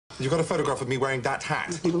You've got a photograph of me wearing that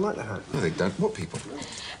hat. People like the hat. No, they don't. What people?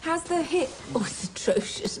 How's the hip? Oh, it's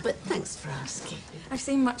atrocious, but thanks for asking. I've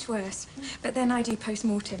seen much worse, but then I do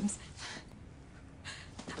post-mortems.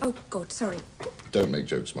 Oh, God, sorry. Don't make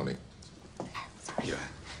jokes, Molly. Sorry. Yeah.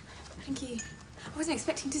 Thank you. I wasn't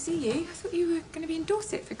expecting to see you. I thought you were going to be in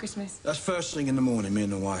Dorset for Christmas. That's first thing in the morning, me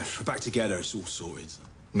and the wife. We're back together, it's all sorted.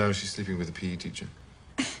 No, she's sleeping with a PE teacher.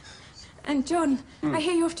 And John, I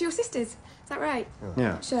hear you're off to your sister's. Is that right?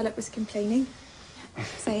 Yeah. Sherlock was complaining.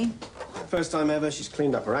 Saying. First time ever she's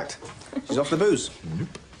cleaned up her act. She's off the booze. Nope.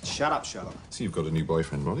 Shut up, Sherlock. So you've got a new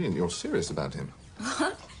boyfriend, Molly, and you're serious about him.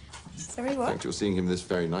 What? Sorry, In what? fact, you're seeing him this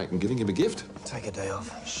very night and giving him a gift. Take a day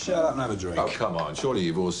off. Shut up and have a drink. Oh, come on. Surely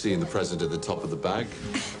you've all seen the present at the top of the bag.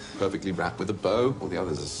 Perfectly wrapped with a bow. All the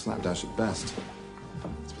others are slapdash at best.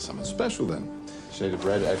 It's for someone special, then. Shade of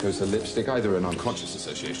red echoes her lipstick. Either an unconscious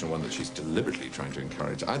association or one that she's deliberately trying to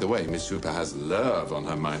encourage. Either way, Miss Hooper has love on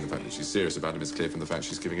her mind. The fact that she's serious about him is clear from the fact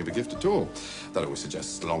she's giving him a gift at all. That always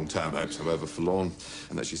suggests long-term hopes, however forlorn.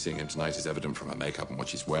 And that she's seeing him tonight is evident from her makeup and what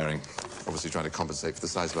she's wearing. Obviously trying to compensate for the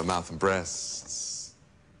size of her mouth and breasts.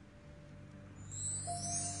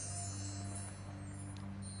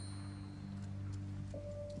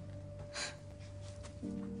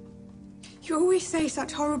 You always say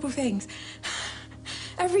such horrible things.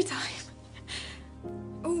 Every time.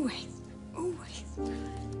 Always. Always.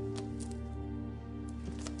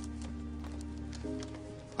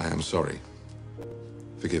 I am sorry.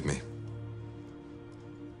 Forgive me.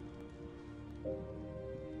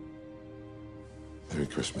 Merry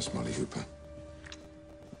Christmas, Molly Hooper.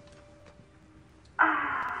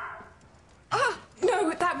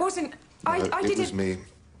 No, that wasn't... I didn't... It was me.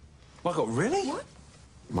 My God, really? What?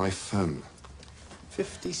 My phone.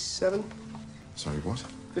 57? Sorry, what?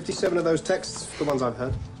 57 of those texts, the ones I've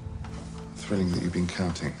heard. Thrilling that you've been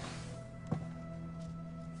counting.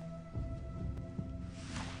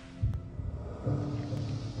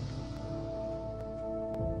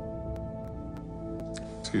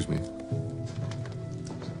 Excuse me.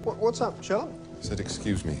 What's up, Sherlock? I said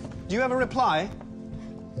excuse me. Do you have a reply?